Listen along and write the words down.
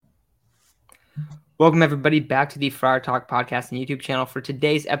Welcome, everybody, back to the Friar Talk podcast and YouTube channel. For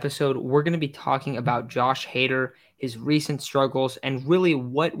today's episode, we're going to be talking about Josh Hader, his recent struggles, and really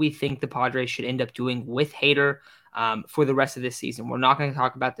what we think the Padres should end up doing with Hader for the rest of this season. We're not going to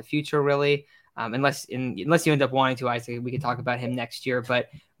talk about the future, really, unless you end up wanting to. Isaac, we could talk about him next year, but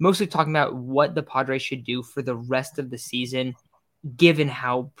mostly talking about what the Padres should do for the rest of the season, given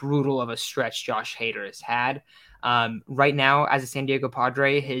how brutal of a stretch Josh Hader has had. Right now, as a San Diego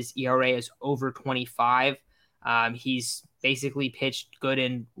Padre, his ERA is over 25. He's basically pitched good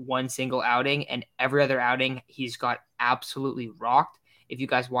in one single outing, and every other outing he's got absolutely rocked. If you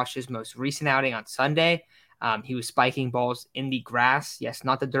guys watched his most recent outing on Sunday, he was spiking balls in the grass. Yes,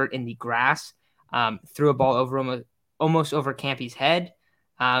 not the dirt, in the grass. Threw a ball over almost over Campy's head.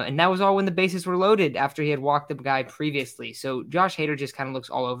 And that was all when the bases were loaded after he had walked the guy previously. So Josh Hader just kind of looks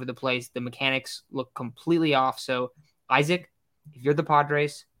all over the place. The mechanics look completely off. So, Isaac, if you're the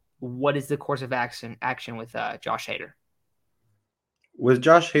Padres, what is the course of action with Josh Hader? With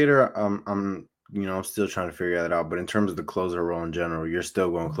Josh Hader, I'm still trying to figure that out. But in terms of the closer role in general, you're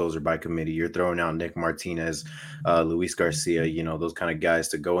still going closer by committee. You're throwing out Nick Martinez, Luis Garcia, those kind of guys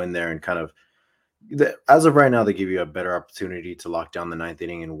to go in there and kind of, as of right now, they give you a better opportunity to lock down the ninth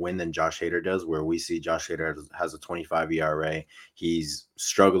inning and win than Josh Hader does, where we see Josh Hader has a 25 ERA. He's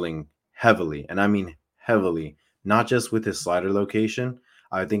struggling heavily, and I mean heavily, not just with his slider location.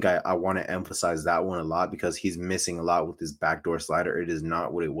 I think I want to emphasize that one a lot because he's missing a lot with his backdoor slider. It is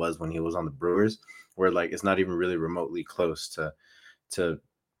not what it was when he was on the Brewers, where like it's not even really remotely close to.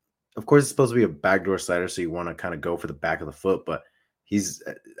 Of course, it's supposed to be a backdoor slider, so you want to kind of go for the back of the foot, but he's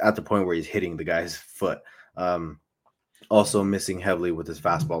at the point where he's hitting the guy's foot. Also missing heavily with his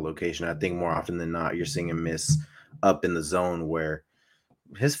fastball location. I think more often than not, you're seeing him miss up in the zone where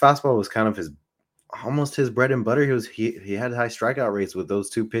his fastball was kind of almost his bread and butter. He had high strikeout rates with those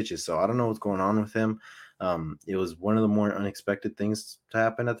two pitches. So I don't know what's going on with him. It was one of the more unexpected things to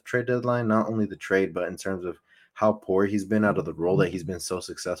happen at the trade deadline. Not only the trade, but in terms of how poor he's been out of the role that he's been so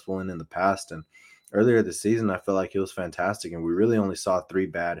successful in the past. And earlier this season, I felt like he was fantastic, and we really only saw three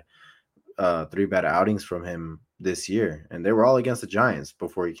bad outings from him this year, and they were all against the Giants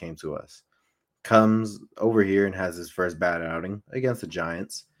before he came to us. Comes over here and has his first bad outing against the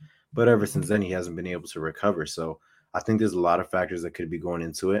Giants, but ever since then he hasn't been able to recover. So I think there's a lot of factors that could be going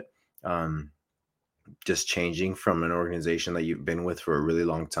into it. Just changing from an organization that you've been with for a really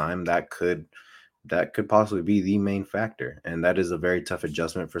long time, that could possibly be the main factor, and that is a very tough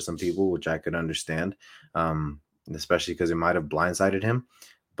adjustment for some people, which I could understand, especially because it might have blindsided him.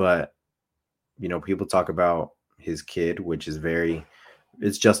 But people talk about his kid, which is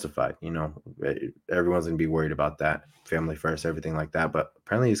it's justified. Everyone's gonna be worried about that, family first, everything like that. But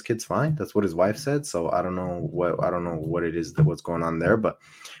apparently his kid's fine. That's what his wife said. So I don't know what it is what's going on there. But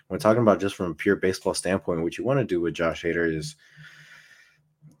when talking about just from a pure baseball standpoint, what you want to do with Josh Hader is,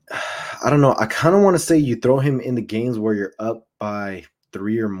 I don't know. I kind of want to say you throw him in the games where you're up by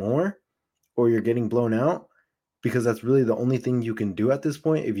 3 or more, or you're getting blown out, because that's really the only thing you can do at this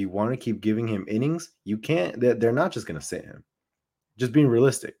point. If you want to keep giving him innings, you can't. They're not just going to sit him. Just being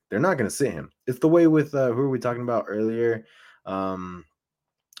realistic, they're not going to sit him. It's the way with who were we talking about earlier? I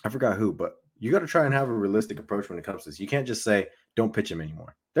forgot who, but you got to try and have a realistic approach when it comes to this. You can't just say don't pitch him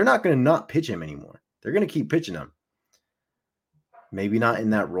anymore. They're not going to not pitch him anymore. They're going to keep pitching him. Maybe not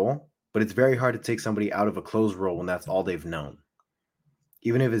in that role, but it's very hard to take somebody out of a closed role when that's all they've known.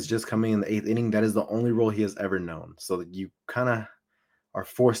 Even if it's just coming in the 8th inning, that is the only role he has ever known. So that you kind of are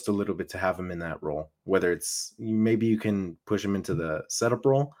forced a little bit to have him in that role. Whether it's maybe you can push him into the setup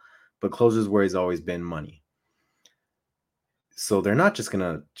role, but closer's where he's always been money. So they're not just going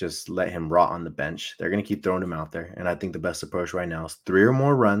to just let him rot on the bench. They're going to keep throwing him out there. And I think the best approach right now is 3 or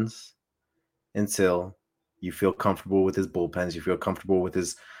more runs until you feel comfortable with his bullpens. You feel comfortable with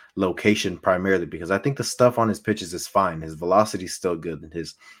his location primarily, because I think the stuff on his pitches is fine. His velocity is still good. And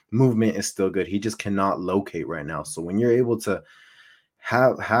his movement is still good. He just cannot locate right now. So when you're able to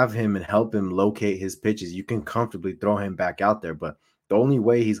have him and help him locate his pitches, you can comfortably throw him back out there. But the only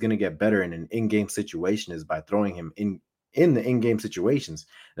way he's going to get better in an in-game situation is by throwing him in the in-game situations.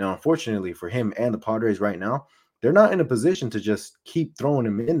 Now, unfortunately for him and the Padres right now, they're not in a position to just keep throwing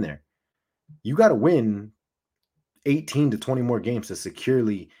him in there. You got to win 18 to 20 more games to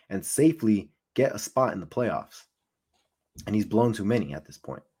securely and safely get a spot in the playoffs. And he's blown too many at this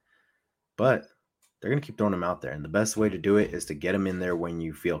point. But they're going to keep throwing him out there. And the best way to do it is to get him in there when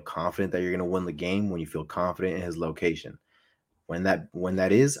you feel confident that you're going to win the game, when you feel confident in his location. When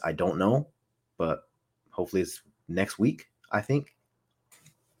that is, I don't know. But hopefully it's next week, I think.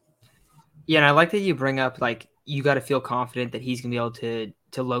 Yeah, and I like that you bring up like you got to feel confident that he's going to be able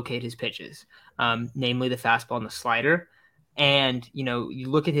to locate his pitches, namely the fastball and the slider. And, you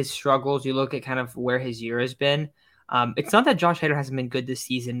look at his struggles, you look at kind of where his year has been. It's not that Josh Hader hasn't been good this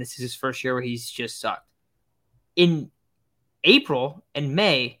season. This is his first year where he's just sucked. In April and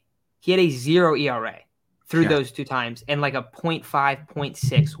May, he had a 0 ERA through those 2 times and like a 0.5,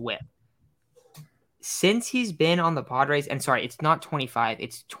 0.6 whip. Since he's been on the Padres, and sorry, it's not 25,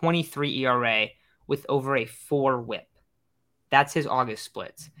 it's 23 ERA with over a 4 whip. That's his August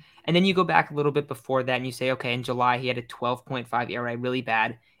splits. And then you go back a little bit before that and you say, okay, in July he had a 12.5 ERA, really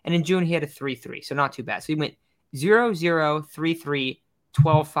bad. And in June he had a 3.3, so not too bad. So he went 0, 0, 3,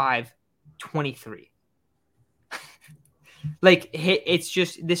 12, 5, 23. Like, it's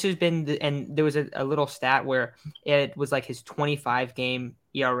just, this has been, and there was a little stat where it was like his 25 game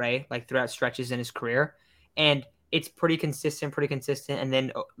ERA, like throughout stretches in his career. And it's pretty consistent. And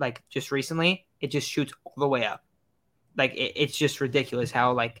then like just recently, it just shoots all the way up. Like it's just ridiculous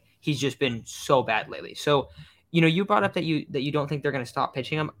how like he's just been so bad lately. So, you brought up that you don't think they're going to stop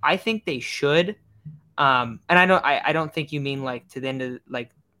pitching him. I think they should. And I don't think you mean like to the end of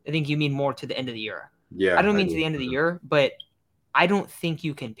like, I think you mean more to the end of the year. Yeah, I don't mean to the end of the year, but I don't think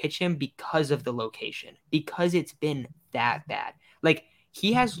you can pitch him because of the location, because it's been that bad. Like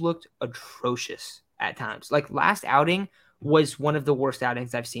he has looked atrocious at times. Like last outing was one of the worst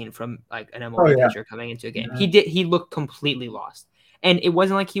outings I've seen from like an MLB pitcher coming into a game. He looked completely lost. And it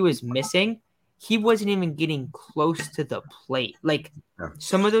wasn't like he was missing. He wasn't even getting close to the plate. Like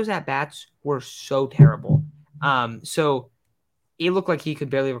some of those at bats were so terrible. So it looked like he could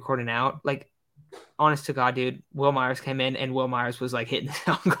barely record an out. Like, honest to God, dude, Will Myers came in and Will Myers was like hitting the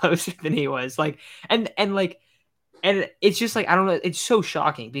sound closer than he was. Like, and it's just like, I don't know. It's so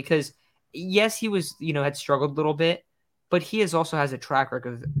shocking because yes, he was, had struggled a little bit, but he also has a track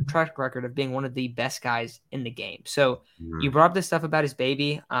record of being one of the best guys in the game. So you brought up this stuff about his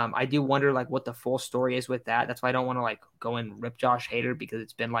baby. I do wonder like what the full story is with that. That's why I don't want to like go and rip Josh Hader because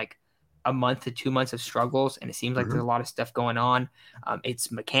it's been like a month to 2 months of struggles, and it seems like there's a lot of stuff going on. It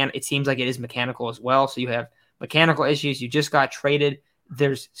seems like it is mechanical as well. So you have mechanical issues. You just got traded.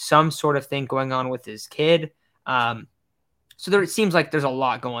 There's some sort of thing going on with his kid. So it seems like there's a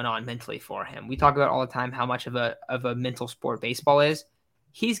lot going on mentally for him. We talk about all the time how much of a mental sport baseball is.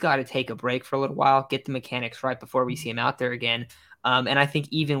 He's got to take a break for a little while, get the mechanics right before we see him out there again. And I think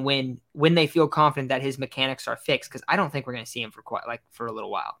even when they feel confident that his mechanics are fixed, because I don't think we're going to see him for a little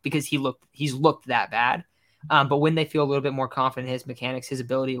while because he's looked that bad. But when they feel a little bit more confident in his mechanics, his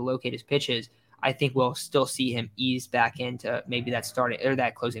ability to locate his pitches, I think we'll still see him ease back into maybe that starting or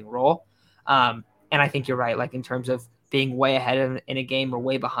that closing role. And I think you're right. Like in terms of being way ahead in a game or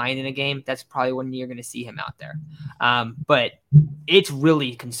way behind in a game, that's probably when you're going to see him out there. But it's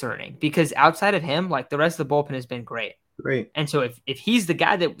really concerning because outside of him, like the rest of the bullpen has been great. Great. And so if he's the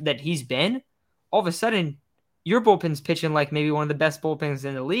guy that he's been, all of a sudden your bullpen's pitching like maybe one of the best bullpens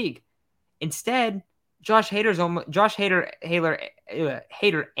in the league. Instead, Hader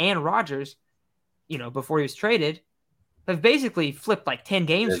and Rogers, before he was traded, have basically flipped like 10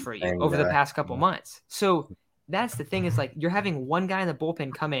 games for you over the past couple months. So that's the thing is like you're having one guy in the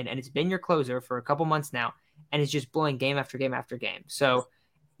bullpen come in and it's been your closer for a couple months now and it's just blowing game after game after game. So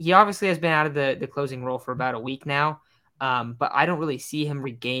he obviously has been out of the closing role for about a week now. But I don't really see him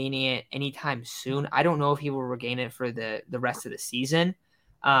regaining it anytime soon. I don't know if he will regain it for the rest of the season.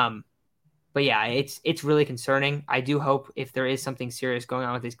 But yeah, it's really concerning. I do hope if there is something serious going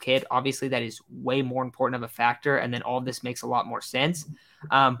on with his kid, obviously that is way more important of a factor. And then all of this makes a lot more sense.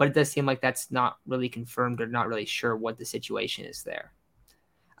 But it does seem like that's not really confirmed or not really sure what the situation is there.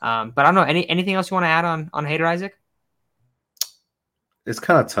 But I don't know. Anything else you want to add on Hader, Isaac? It's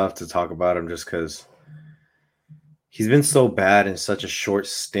kind of tough to talk about him just because he's been so bad in such a short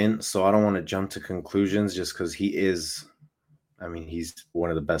stint. So I don't want to jump to conclusions just because he's one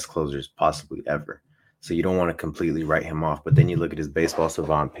of the best closers possibly ever. So you don't want to completely write him off. But then you look at his Baseball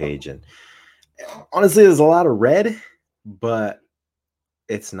Savant page and honestly, there's a lot of red, but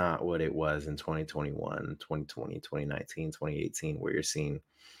it's not what it was in 2021, 2020, 2019, 2018, where you're seeing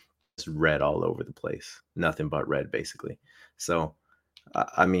just red all over the place. Nothing but red, basically. So,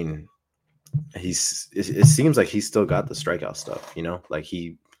 it seems like he's still got the strikeout stuff, like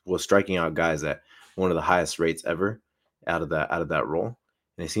he was striking out guys at one of the highest rates ever out of that role.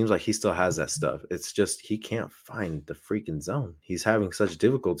 And it seems like he still has that stuff. It's just he can't find the freaking zone. He's having such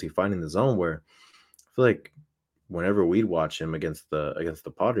difficulty finding the zone where I feel like whenever we'd watch him against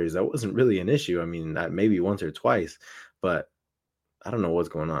the Padres, that wasn't really an issue. I mean, that maybe once or twice, but I don't know what's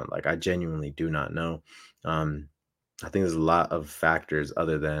going on. Like I genuinely do not know. I think there's a lot of factors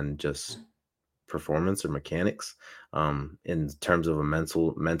other than just performance or mechanics. In terms of a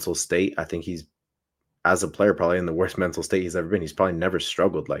mental state, I think he's, as a player, probably in the worst mental state he's ever been. He's probably never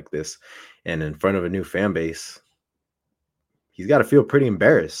struggled like this. And in front of a new fan base, he's got to feel pretty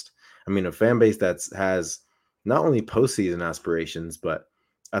embarrassed. I mean, a fan base that has not only postseason aspirations, but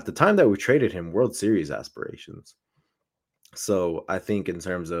at the time that we traded him, World Series aspirations. So I think in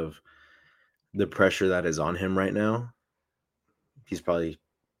terms of the pressure that is on him right now, he's probably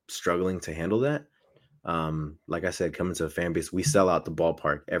struggling to handle that. Like I said, coming to a fan base, we sell out the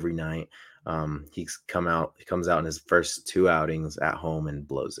ballpark every night. He comes out in his first 2 outings at home and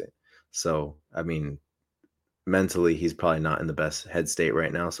blows it. So, I mean, mentally, he's probably not in the best head state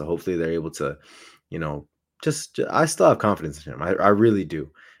right now. So hopefully they're able to, I still have confidence in him. I really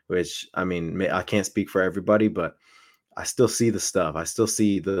do, which, I mean, I can't speak for everybody, but I still see the stuff. I still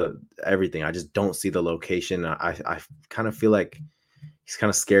see the everything. I just don't see the location. I kind of feel like he's kind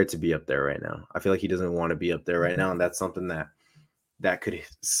of scared to be up there right now. I feel like he doesn't want to be up there right now. And that's something that could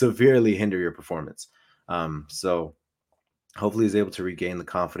severely hinder your performance. So hopefully he's able to regain the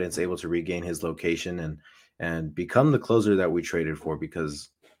confidence, able to regain his location and become the closer that we traded for, because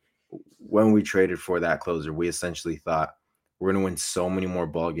when we traded for that closer, we essentially thought we're going to win so many more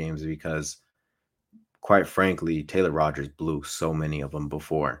ball games, because quite frankly, Taylor Rogers blew so many of them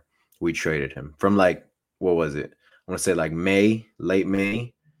before we traded him. From like, what was it? I want to say like late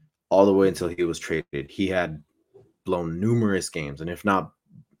May, all the way until he was traded. He had blown numerous games, and if not,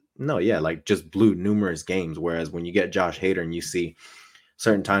 like just blew numerous games. Whereas when you get Josh Hader and you see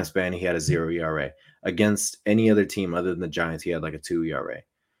certain time span, he had a 0 ERA. Against any other team other than the Giants, he had like a 2 ERA.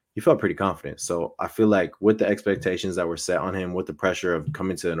 He felt pretty confident. So I feel like with the expectations that were set on him, with the pressure of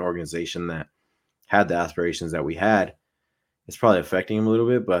coming to an organization that had the aspirations that we had, it's probably affecting him a little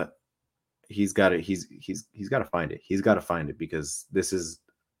bit, but he's got to find it. He's got to find it, because this is,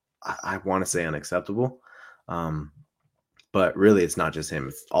 I want to say, unacceptable. But really it's not just him.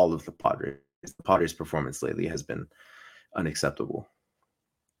 It's all of the Padres. The Padres' performance lately has been unacceptable.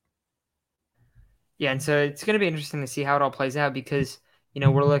 Yeah, and so it's going to be interesting to see how it all plays out, because,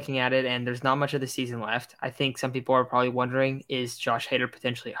 we're looking at it and there's not much of the season left. I think some people are probably wondering, is Josh Hader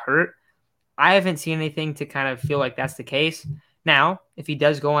potentially hurt? I haven't seen anything to kind of feel like that's the case. Now, if he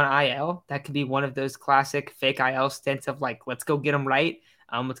does go on IL, that could be one of those classic fake IL stints of like, let's go get him right.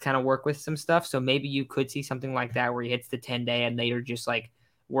 Let's kind of work with some stuff. So maybe you could see something like that where he hits the 10-day and they're just like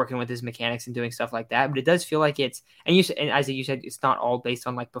working with his mechanics and doing stuff like that. But it does feel like it's, and Isaac, you said it's not all based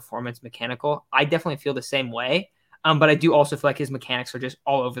on like performance mechanical. I definitely feel the same way. But I do also feel like his mechanics are just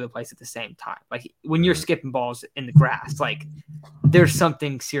all over the place at the same time. Like when you're skipping balls in the grass, like there's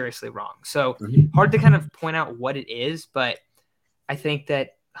something seriously wrong. So hard to kind of point out what it is, but I think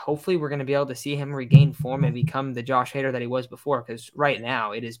that hopefully we're going to be able to see him regain form and become the Josh Hader that he was before, because right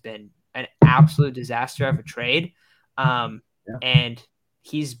now it has been an absolute disaster of a trade. And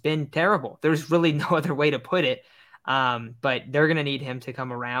he's been terrible. There's really no other way to put it. But they're going to need him to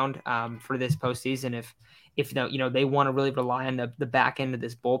come around for this postseason. If they want to really rely on the back end of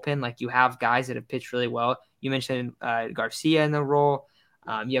this bullpen, like you have guys that have pitched really well. You mentioned Garcia in the role.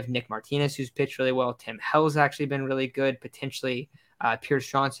 You have Nick Martinez, who's pitched really well. Tim Hell's actually been really good. Potentially Pierce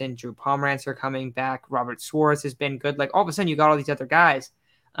Johnson, Drew Pomeranz are coming back. Robert Suarez has been good. Like all of a sudden you got all these other guys.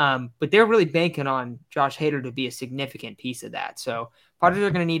 But they're really banking on Josh Hader to be a significant piece of that. So Padres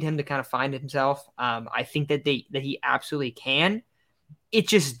are going to need him to kind of find himself. I think that he absolutely can. It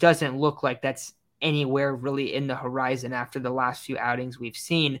just doesn't look like that's anywhere really in the horizon after the last few outings we've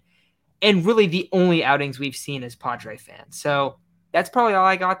seen, and really the only outings we've seen as Padre fans. So that's probably all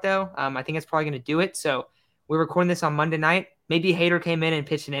I got, though. I think that's probably going to do it. So we're recording this on Monday night. Maybe Hader came in and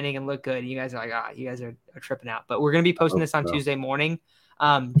pitched an inning and looked good. You guys are like, you guys are tripping out. But we're going to be posting this on Tuesday morning.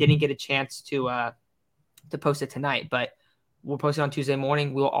 Didn't get a chance to post it tonight, but we'll post it on Tuesday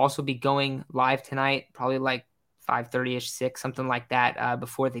morning. We'll also be going live tonight, probably like 5:30ish, 6, something like that,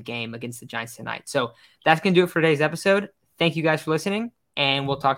 before the game against the Giants tonight. So that's going to do it for today's episode. Thank you guys for listening, and we'll talk